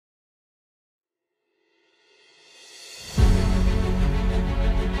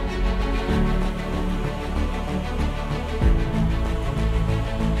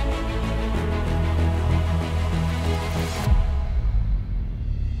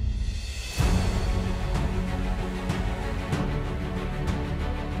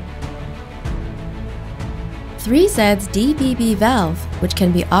3Z's DBB valve, which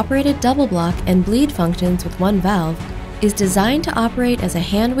can be operated double block and bleed functions with one valve, is designed to operate as a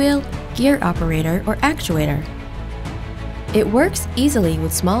handwheel, gear operator, or actuator. It works easily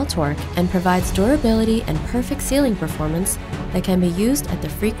with small torque and provides durability and perfect sealing performance that can be used at the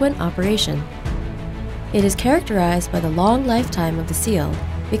frequent operation. It is characterized by the long lifetime of the seal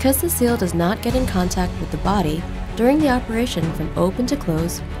because the seal does not get in contact with the body during the operation from open to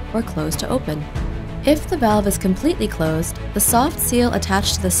close or close to open. If the valve is completely closed, the soft seal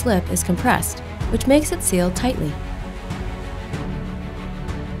attached to the slip is compressed, which makes it sealed tightly.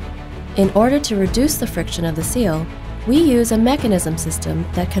 In order to reduce the friction of the seal, we use a mechanism system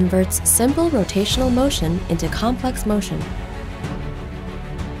that converts simple rotational motion into complex motion.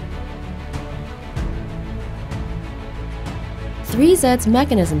 "3Z's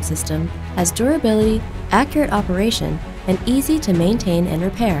mechanism system has durability, accurate operation, and easy to maintain and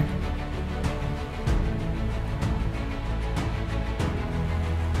repair.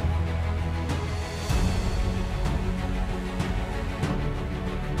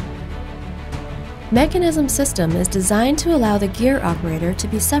 Mechanism system is designed to allow the gear operator to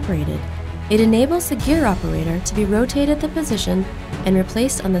be separated. It enables the gear operator to be rotated the position and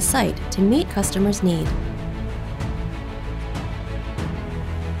replaced on the site to meet customers' need.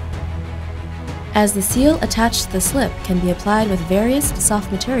 As the seal attached to the slip can be applied with various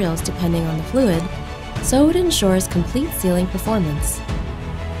soft materials depending on the fluid, so it ensures complete sealing performance.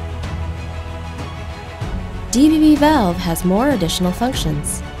 DBB Valve has more additional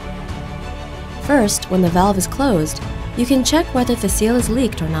functions. First, when the valve is closed, you can check whether the seal is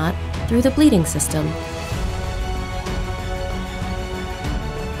leaked or not through the bleeding system.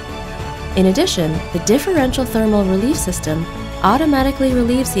 In addition, the differential thermal relief system automatically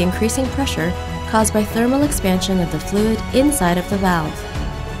relieves the increasing pressure caused by thermal expansion of the fluid inside of the valve.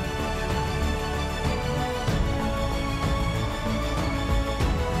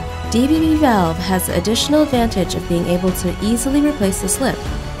 DBB Valve has the additional advantage of being able to easily replace the slip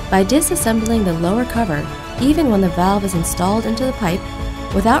by disassembling the lower cover even when the valve is installed into the pipe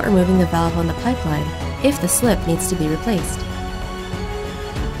without removing the valve on the pipeline if the slip needs to be replaced.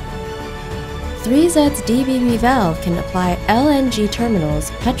 3Z's DBB Valve can apply LNG terminals,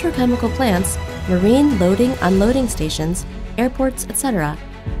 petrochemical plants, marine loading, unloading stations, airports, etc.,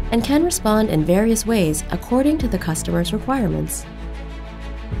 and can respond in various ways according to the customer's requirements.